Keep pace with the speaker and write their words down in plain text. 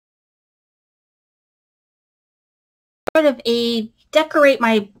sort of a decorate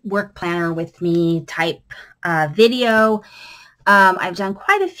my work planner with me type video. I've done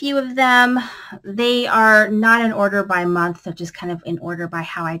quite a few of them. They are not in order by month. They're just kind of in order by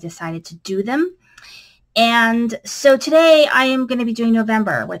how I decided to do them. And so today I am going to be doing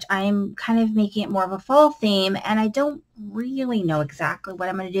November, which I am kind of making it more of a fall theme. And I don't really know exactly what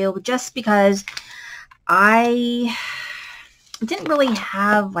I'm going to do, just because I didn't really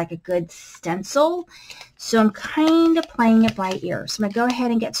have like a good stencil. So I'm kind of playing it by ear. So I'm going to go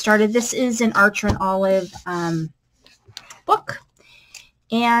ahead and get started. This is an Archer and Olive book.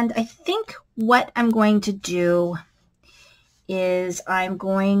 And I think what I'm going to do is I'm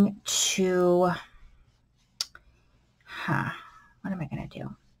going to, what am I going to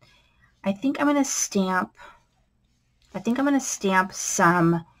do? I think I'm going to stamp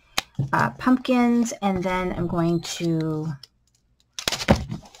some pumpkins, and then I'm going to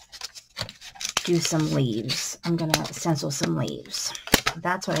do some leaves. I'm going to stencil some leaves.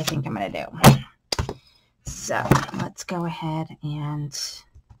 That's what I think I'm going to do. So let's go ahead and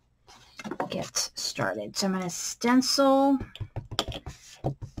get started. So I'm going to stencil.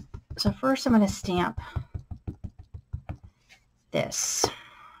 So first I'm going to stamp this.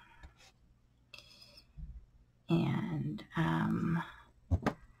 And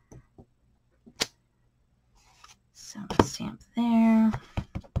so I'm going to stamp there.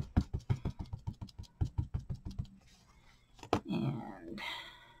 And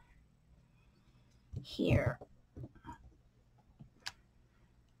here.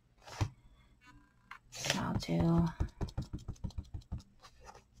 So I'll do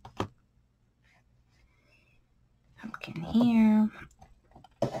pumpkin here.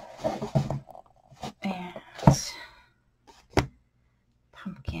 And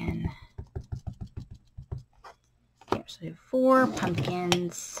pumpkin here. So I do 4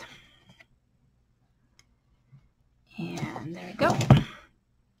 pumpkins. And there we go.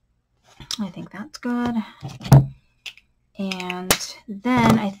 I think that's good. And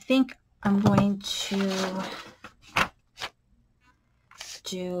then I think I'm going to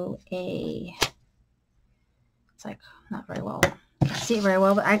do a, it's like not very well, I can't see it very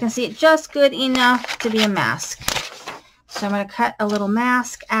well, but I can see it just good enough to be a mask. So I'm going to cut a little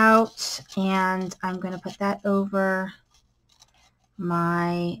mask out, and I'm going to put that over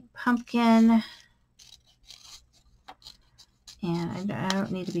my pumpkin. And I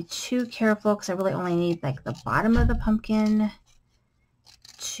don't need to be too careful because I really only need like the bottom of the pumpkin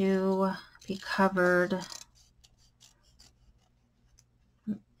to be covered,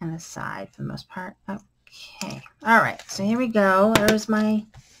 and the side for the most part. Okay. All right. So here we go. There's my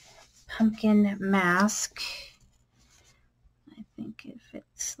pumpkin mask. I think it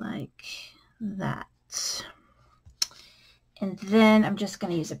fits like that. And then I'm just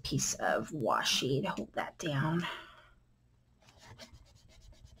going to use a piece of washi to hold that down.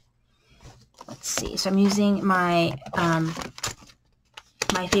 Let's see. So I'm using my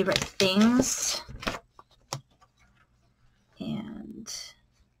my favorite things, and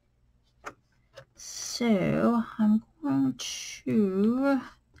so I'm going to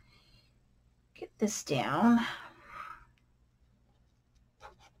get this down.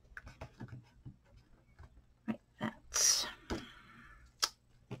 Like that.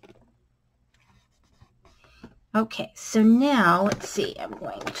 Okay, so now let's see. I'm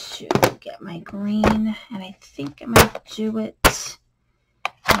going to get my green, and I think I'm going to do it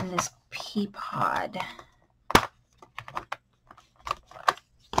in this pea pod.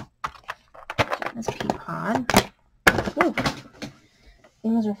 This pea pod. Ooh,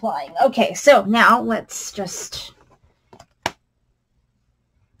 things are flying. Okay, so now let's just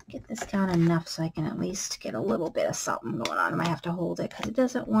get this down enough so I can at least get a little bit of something going on. I might have to hold it because it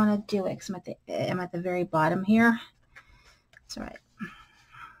doesn't want to do it, because I'm at the very bottom here. That's all right.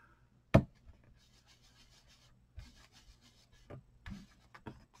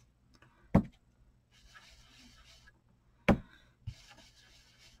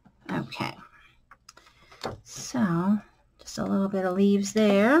 Okay, so just a little bit of leaves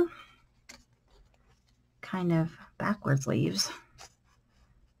there, kind of backwards leaves.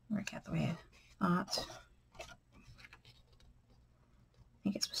 Work out the way I thought. I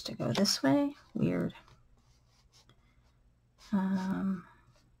think it's supposed to go this way. Weird.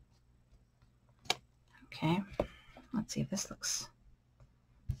 Okay, let's see if this looks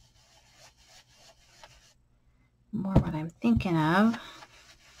more what I'm thinking of.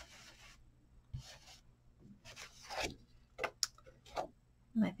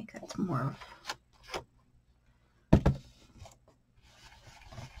 I think that's more of,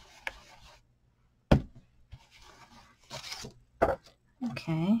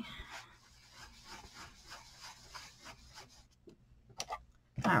 okay.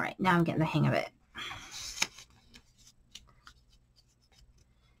 All right, now I'm getting the hang of it.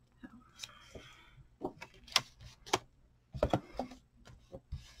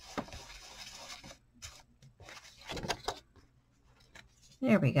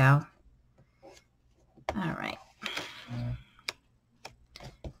 There we go. All right.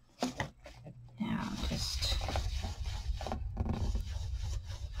 Now just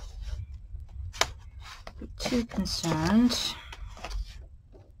be too concerned.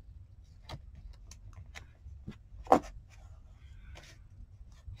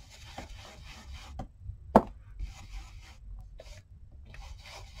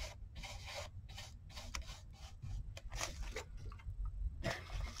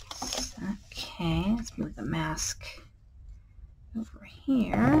 Okay, let's move the mask over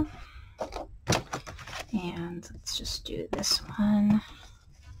here. And let's just do this one.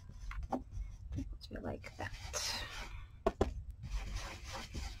 Let's do it like that.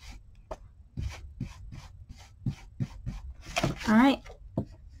 All right.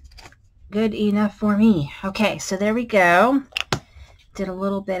 Good enough for me. Okay, so there we go. Did a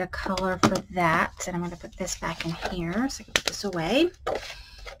little bit of color for that. And I'm going to put this back in here so I can put this away.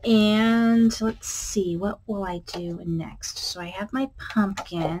 And let's see, what will I do next? So I have my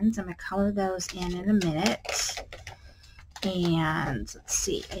pumpkins. I'm going to color those in a minute. And let's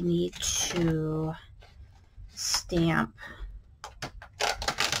see, I need to stamp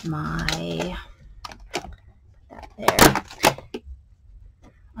my, put that there.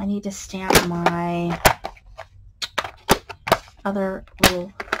 I need to stamp my other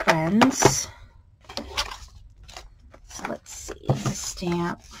little friends. So let's see, the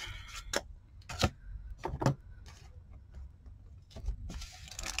stamp.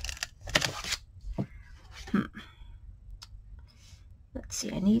 Let's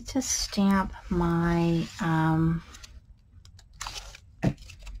see, I need to stamp my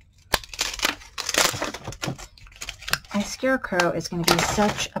my scarecrow is going to be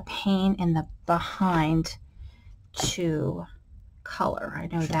such a pain in the behind to color. I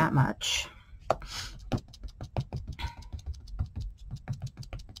know that much.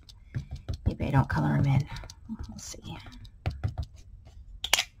 Maybe I don't color them in. We'll see.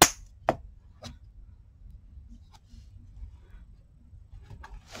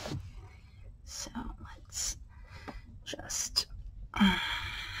 So let's just,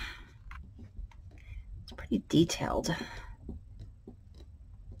 it's pretty detailed.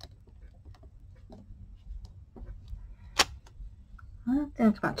 Well, that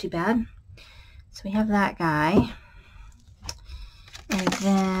didn't come out too bad. So we have that guy. And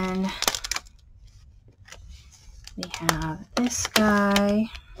then we have this guy,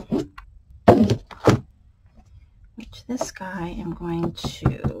 which this guy I'm going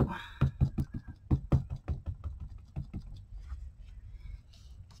to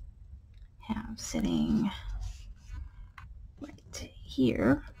have sitting right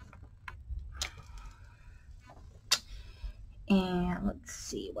here. And let's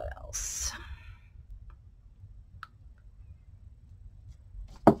see what else.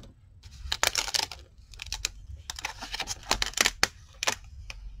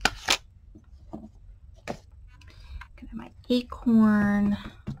 My acorn.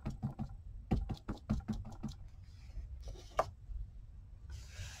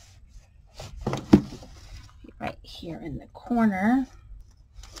 Right here in the corner.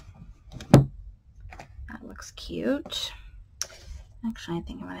 That looks cute. Actually, I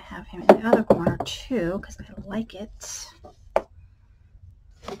think I'm going to have him in the other corner too because I like it.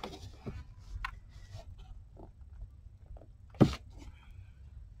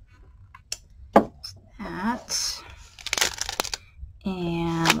 That.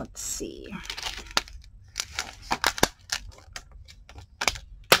 And let's see.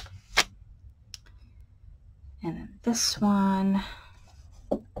 And then this one.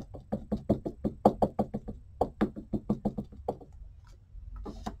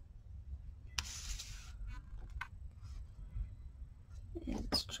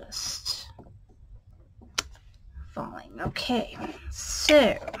 It's just falling. Okay,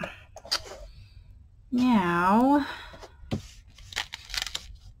 so now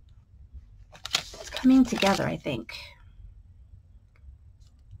it's coming together, I think.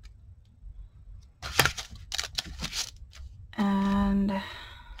 And I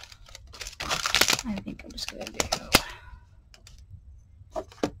think I'm just going to do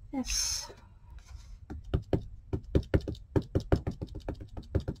this.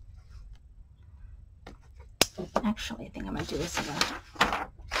 Actually, I think I'm going to do this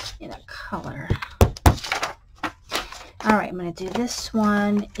in a color. All right, I'm going to do this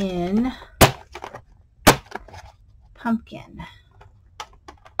one in pumpkin.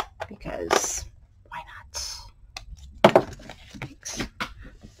 because why not? Thanks.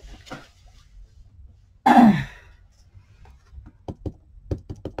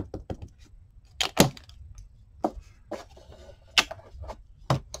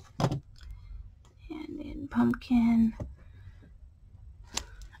 And then pumpkin.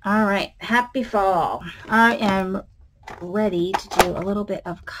 All right, happy fall. I am ready to do a little bit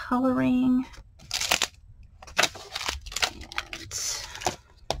of coloring. And let's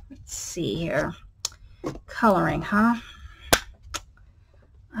see here. Coloring, huh?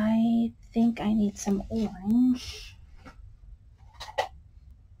 I think I need some orange.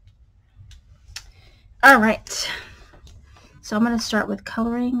 All right. So I'm going to start with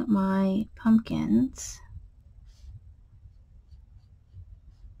coloring my pumpkins.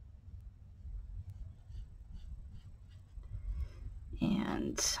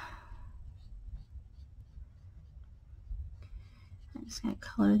 And I'm just going to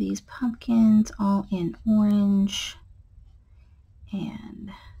color these pumpkins all in orange.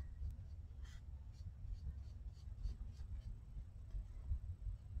 And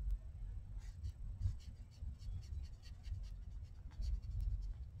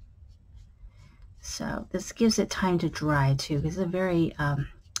so this gives it time to dry too, because it's a very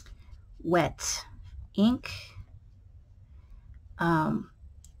wet ink.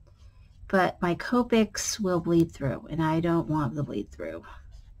 But my Copics will bleed through, and I don't want the bleed through.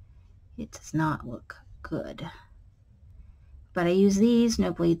 It does not look good. But I use these,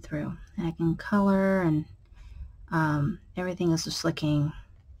 no bleed through. And I can color, and everything is just looking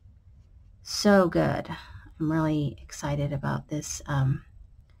so good. I'm really excited about this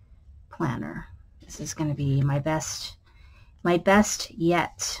planner. This is going to be my best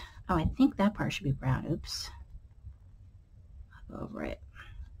yet. Oh, I think that part should be brown. Oops. I'll go over it.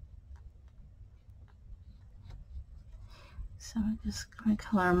 So I'm just going to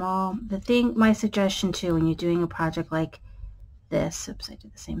color them all. My suggestion too, when you're doing a project like this, oops, I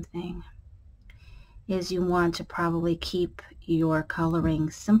did the same thing, is you want to probably keep your coloring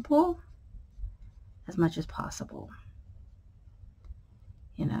simple as much as possible.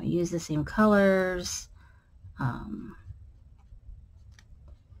 You know, use the same colors.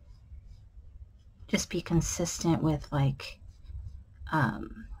 Just be consistent with like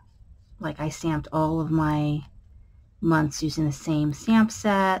I stamped all of my months using the same stamp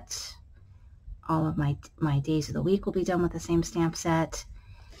set. All of my days of the week will be done with the same stamp set.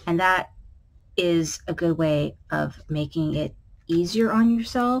 And that is a good way of making it easier on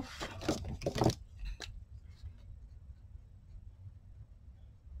yourself.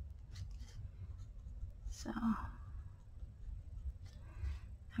 So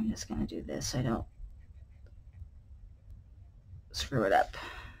I'm just going to do this so I don't screw it up.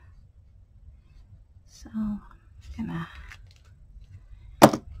 So I'm going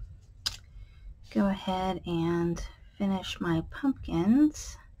to go ahead and finish my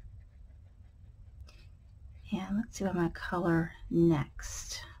pumpkins. And let's see what I'm going to color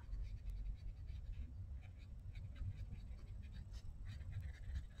next.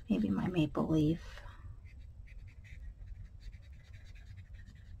 Maybe my maple leaf.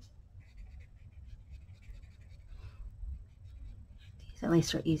 These at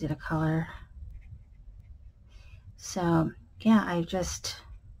least are easy to color. So yeah, I've just,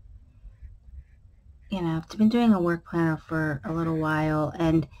 I've been doing a work planner for a little while,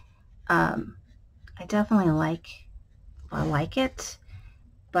 and I definitely like it,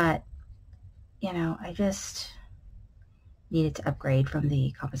 but I just needed to upgrade from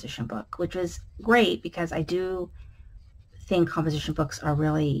the composition book, which was great because I do think composition books are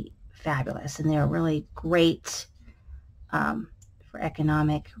really fabulous, and they're really great for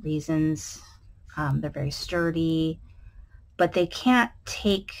economic reasons. They're very sturdy, but they can't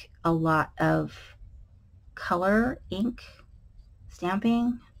take a lot of color ink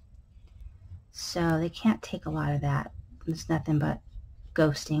stamping, so they can't take a lot of that. There's nothing but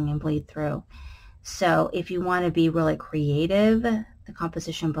ghosting and bleed through. So if you want to be really creative, the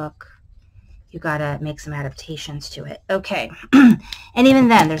composition book, you got to make some adaptations to it. Okay. And even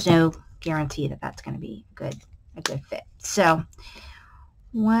then, there's no guarantee that that's going to be a good fit. So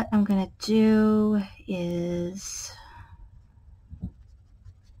what I'm going to do is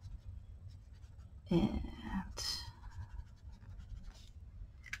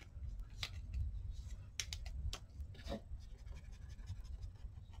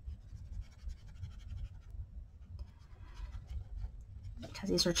because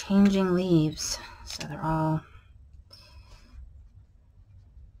these are changing leaves, so they're all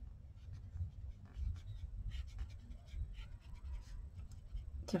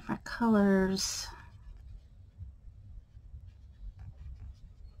different colors.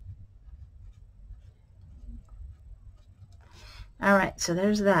 All right, so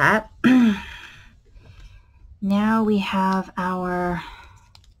there's that. Now we have our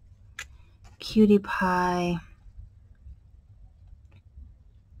cutie pie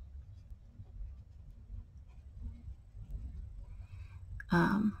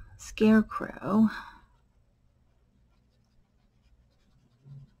scarecrow.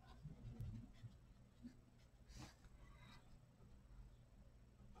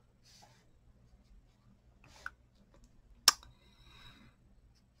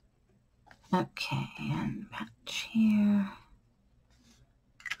 Okay, and patch here.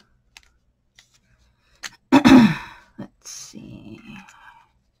 Let's see.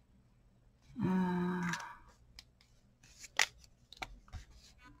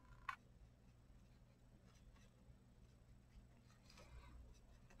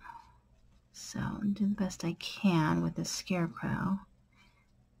 So I'm doing the best I can with this scarecrow. I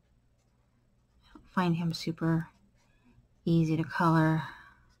don't find him super easy to color.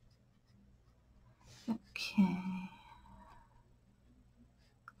 Okay.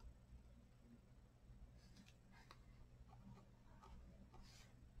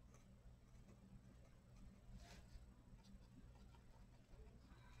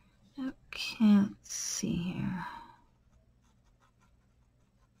 Okay, let's see here.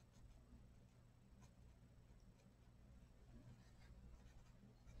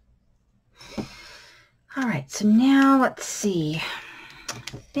 All right, so now let's see.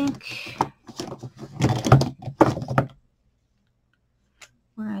 I think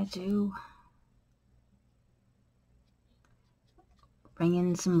what I do, bring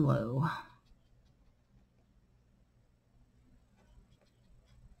in some low.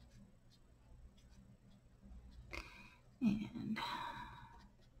 And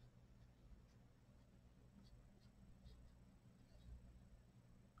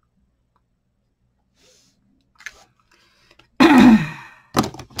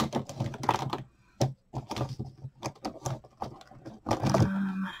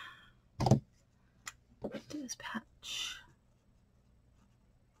do this patch.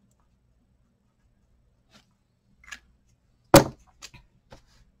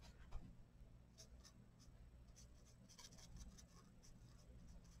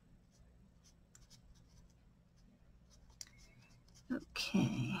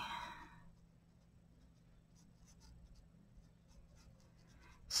 Okay.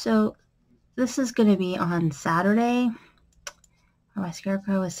 So this is going to be on Saturday. My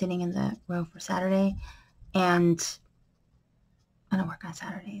scarecrow is sitting in the row for Saturday, and I don't work on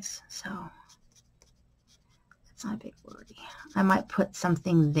Saturdays, so it's not a big worry. I might put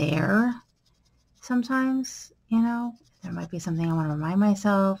something there sometimes, you know. There might be something I want to remind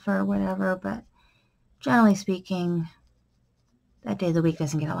myself or whatever, but generally speaking, that day of the week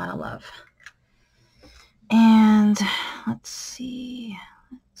doesn't get a lot of love. And let's see,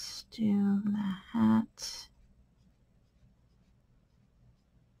 let's do the hat.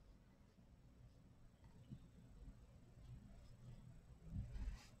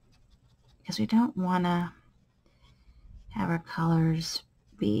 Because we don't want to have our colors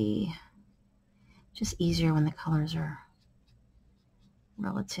be just easier when the colors are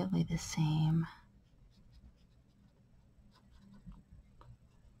relatively the same.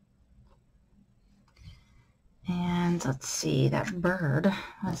 And let's see, that bird,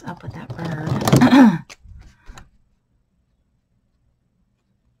 what's up with that bird?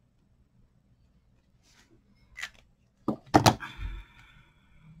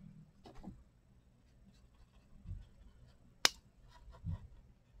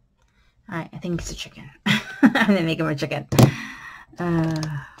 All right, I think it's a chicken. I'm gonna make him a chicken.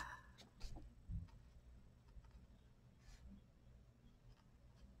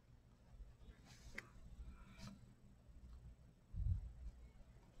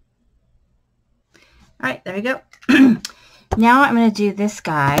 All right, there we go. Now I'm going to do this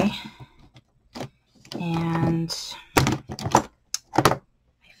guy, and I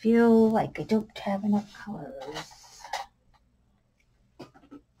feel like I don't have enough colors.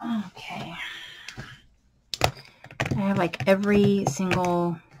 Okay. I have like every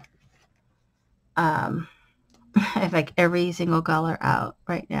single, I have like every single color out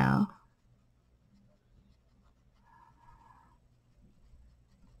right now.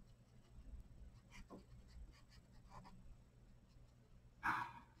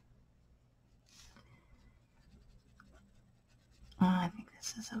 I think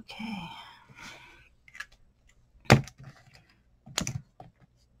this is okay.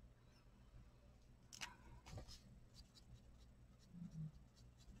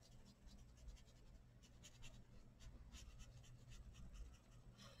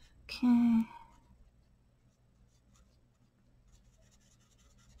 Okay.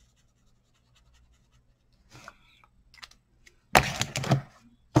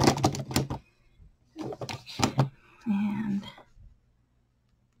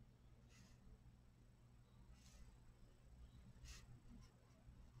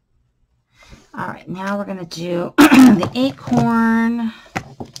 right, now we're going to do the acorn.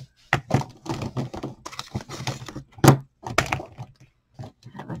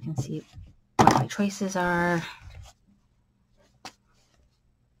 I can see what my choices are.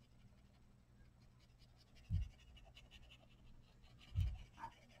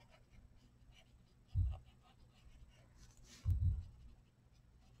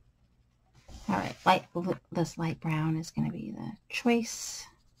 All right, this light brown is going to be the choice.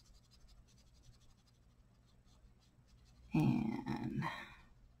 And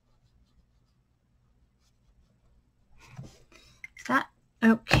that,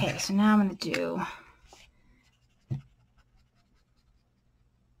 okay, so now I'm going to do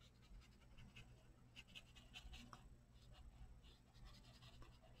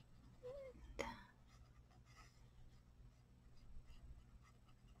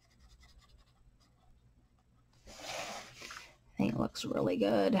I think it looks really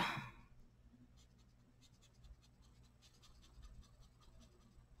good.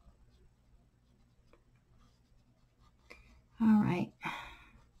 All right.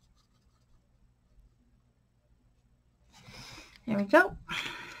 There we go.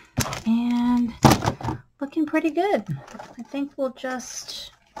 And looking pretty good. I think we'll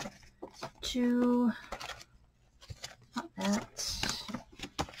just do that.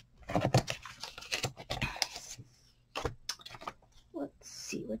 Let's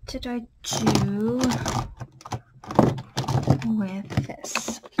see, what did I do with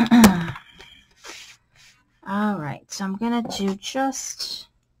this? All right, so I'm gonna do just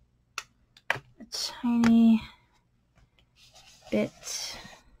a tiny bit.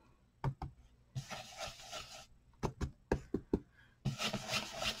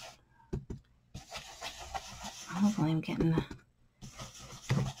 Hopefully I'm getting,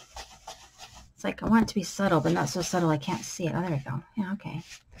 it's like I want it to be subtle, but not so subtle I can't see it. Oh, there we go. Yeah, okay.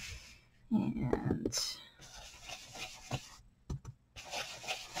 And let's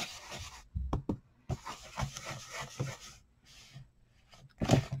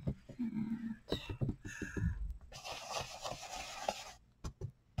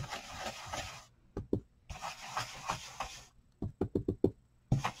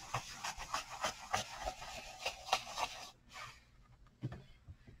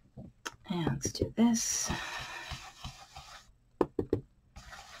do this.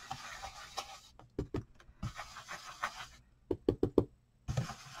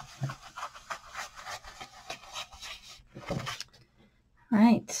 All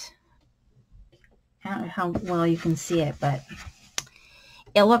right. I don't know how well you can see it, but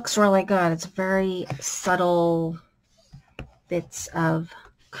it looks really good. It's very subtle bits of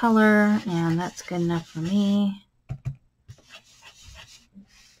color, and that's good enough for me.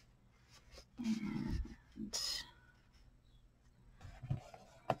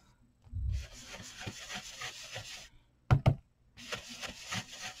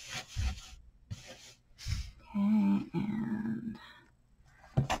 Okay, and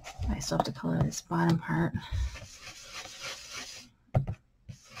I still have to color this bottom part.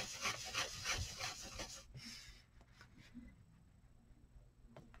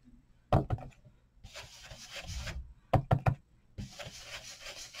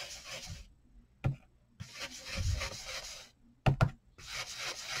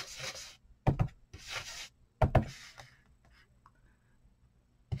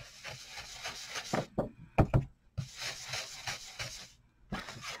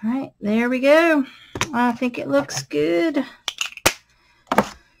 All right, there we go. I think it looks good.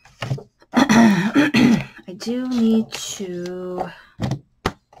 I do need to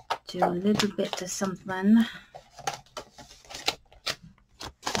do a little bit of something.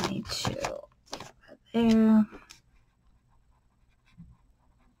 I need to put there.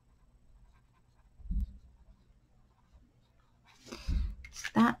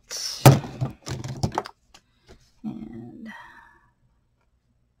 That. And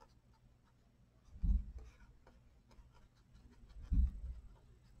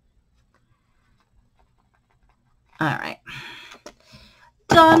all right,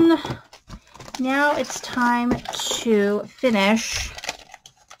 done. Now it's time to finish.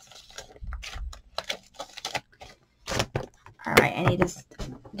 All right, I need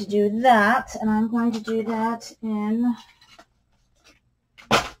to do that, and I'm going to do that in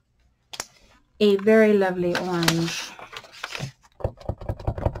a very lovely orange.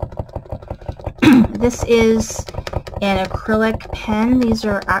 This is an acrylic pen. These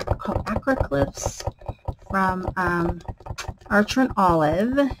are called Acryclips from Archer and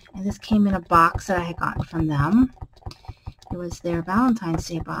Olive, and this came in a box that I had gotten from them. It was their Valentine's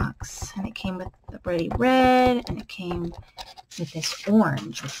Day box, and it came with the pretty red, and it came with this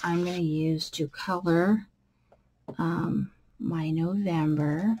orange, which I'm going to use to color my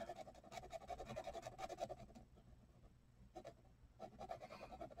November.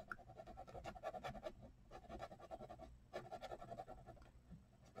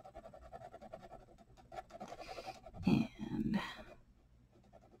 And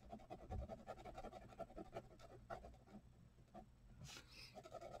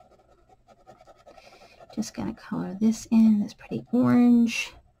just going to color this in, this pretty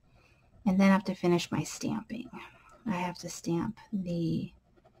orange. And then I have to finish my stamping. I have to stamp the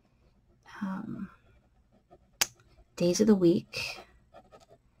days of the week.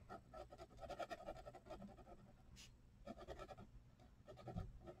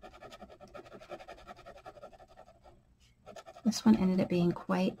 This one ended up being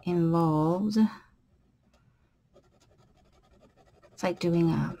quite involved. It's like doing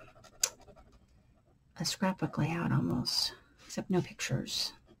a scrapbook layout almost, except no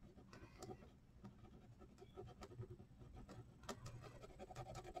pictures.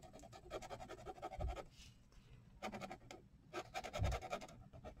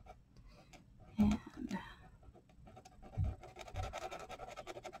 And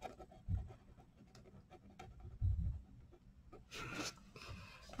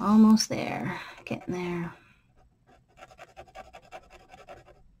almost there, getting there.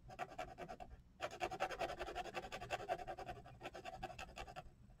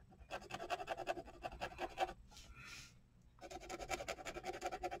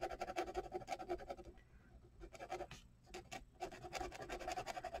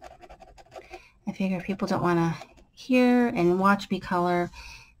 I figure if people don't want to hear and watch me color,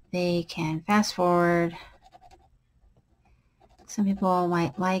 they can fast forward. Some people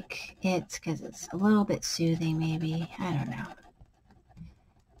might like it because it's a little bit soothing, maybe. I don't know.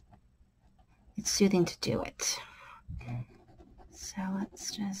 It's soothing to do it. So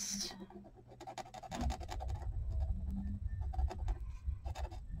let's just...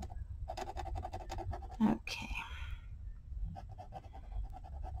 Okay.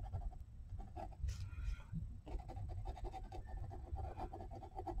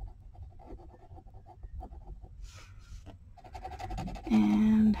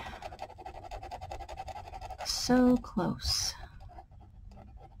 And so close.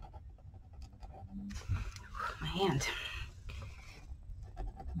 My hand.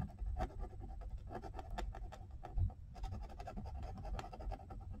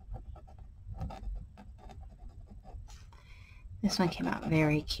 This one came out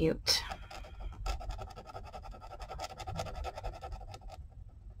very cute.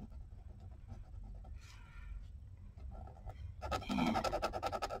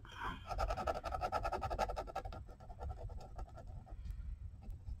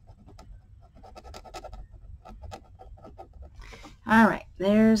 All right,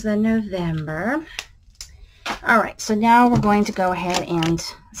 there's the November. All right, so now we're going to go ahead and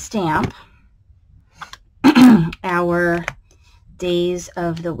stamp our days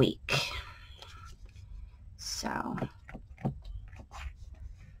of the week. So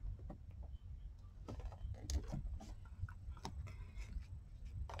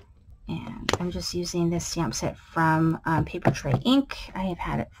and I'm just using this stamp set from Paper Tray Ink. I have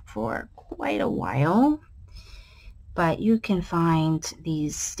had it for quite a while. But you can find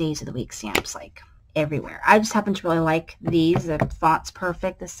these days of the week stamps like everywhere. I just happen to really like these. The font's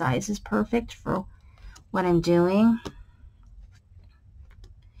perfect. The size is perfect for what I'm doing.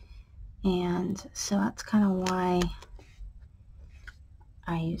 And so that's kind of why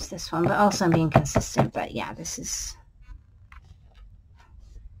I use this one. But also I'm being consistent. But yeah, this is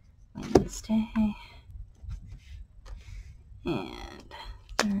Wednesday and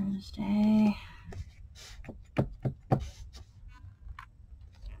Thursday.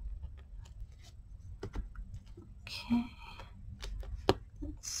 Okay,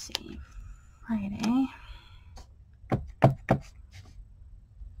 let's see, Friday,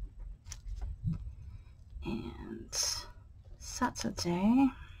 and Saturday,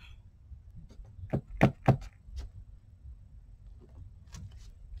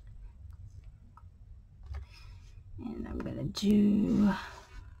 and I'm going to do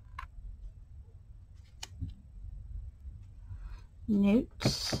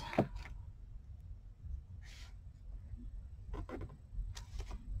notes.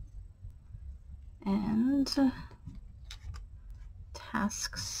 And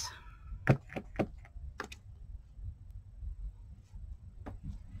tasks.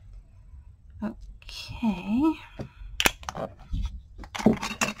 Okay.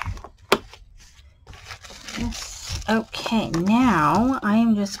 Yes. Okay, now I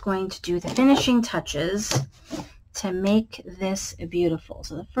am just going to do the finishing touches to make this beautiful.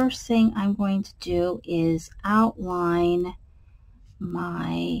 So the first thing I'm going to do is outline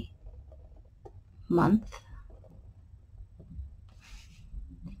my month.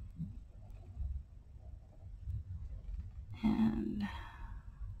 And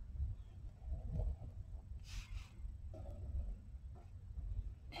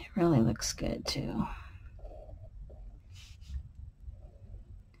it really looks good too.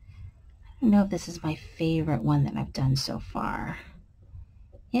 I don't know if this is my favorite one that I've done so far.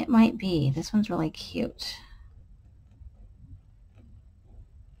 It might be. This one's really cute.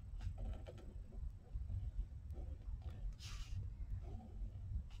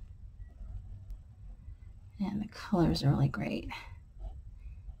 And the colors are really great.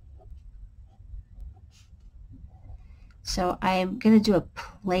 So I'm going to do a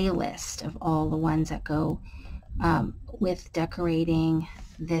playlist of all the ones that go with decorating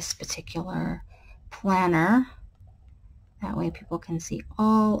this particular planner. That way people can see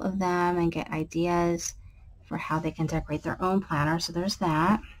all of them and get ideas for how they can decorate their own planner. So there's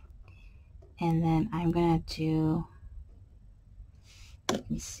that. And then I'm going to do, let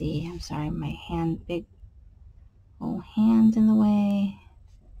me see, I'm sorry, my hand, big old hand in the way.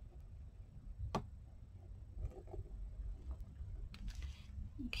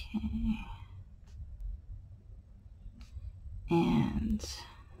 Okay. And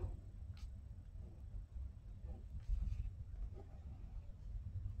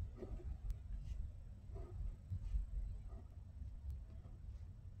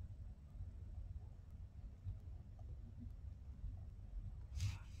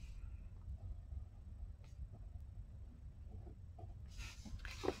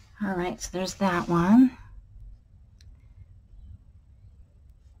all right, so there's that one.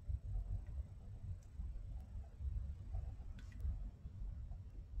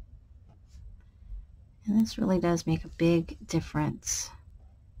 And this really does make a big difference.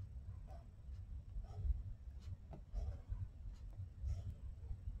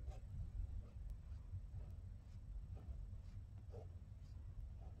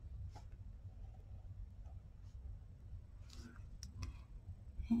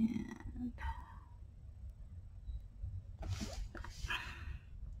 And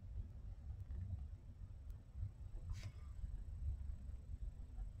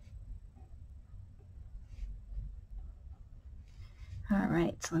all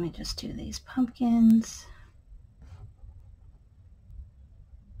right, so let me just do these pumpkins.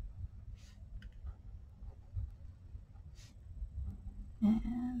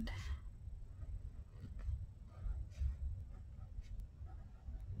 And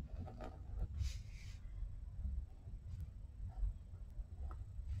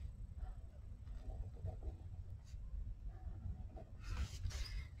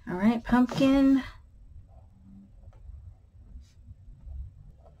all right, pumpkin.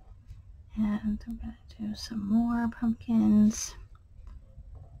 And I'm going to do some more pumpkins.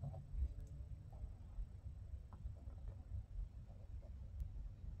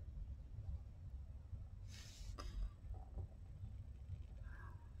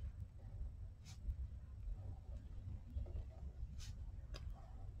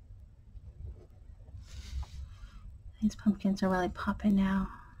 These pumpkins are really popping now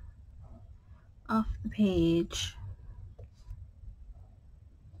off the page.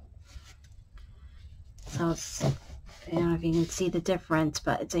 So it's, I don't know if you can see the difference,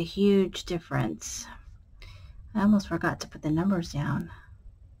 but it's a huge difference. I almost forgot to put the numbers down.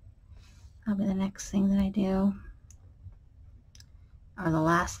 That'll be the next thing that I do. Or the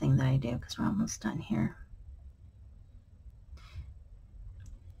last thing that I do, because we're almost done here.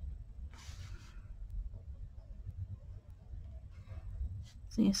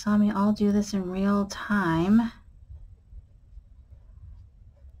 So you saw me all do this in real time.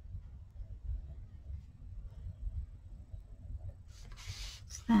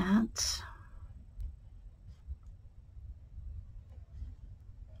 It's that.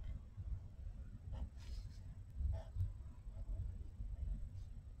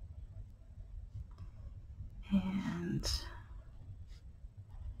 And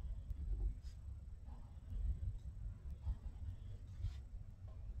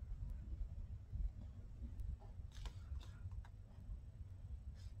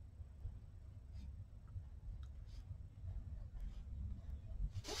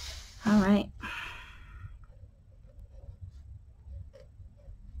all right.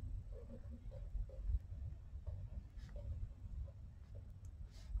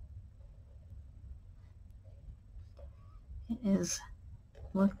 It is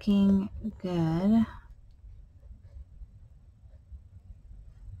looking good.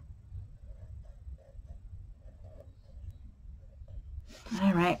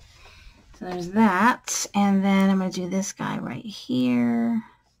 All right. So there's that. And then I'm going to do this guy right here.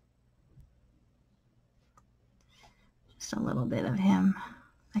 Just a little bit of him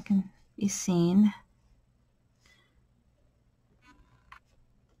that can be seen.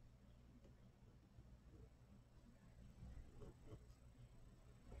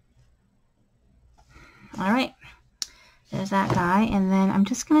 All right. There's that guy. And then I'm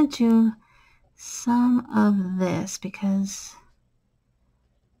just going to do some of this because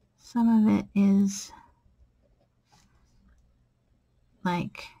some of it is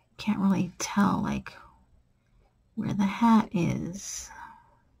like, can't really tell like where the hat is.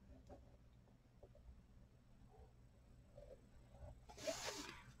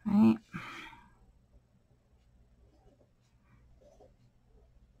 Right?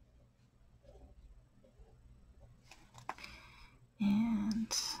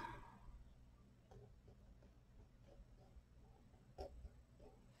 And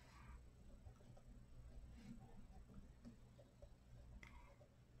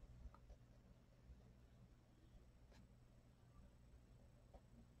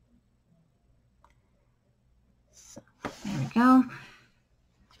so there we go.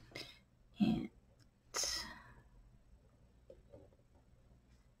 And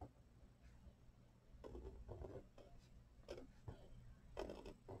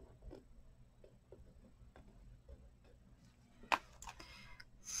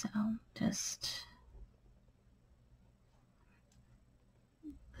so just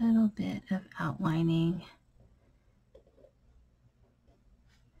a little bit of outlining.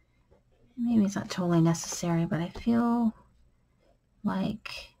 Maybe it's not totally necessary, but I feel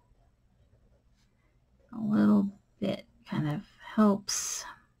like a little bit kind of helps.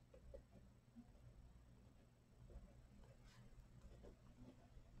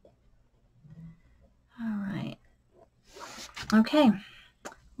 All right. Okay.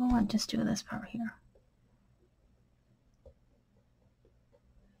 Well, I'll just do this part here.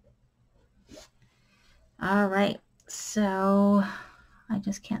 All right. So I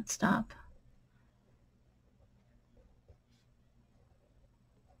just can't stop.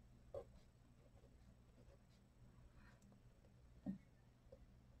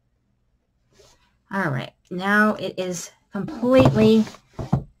 All right, now it is completely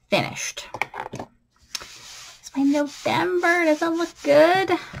finished. It's my November. Does that look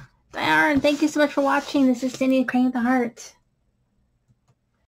good? Darn, thank you so much for watching. This is Cindy, Crane with the Heart.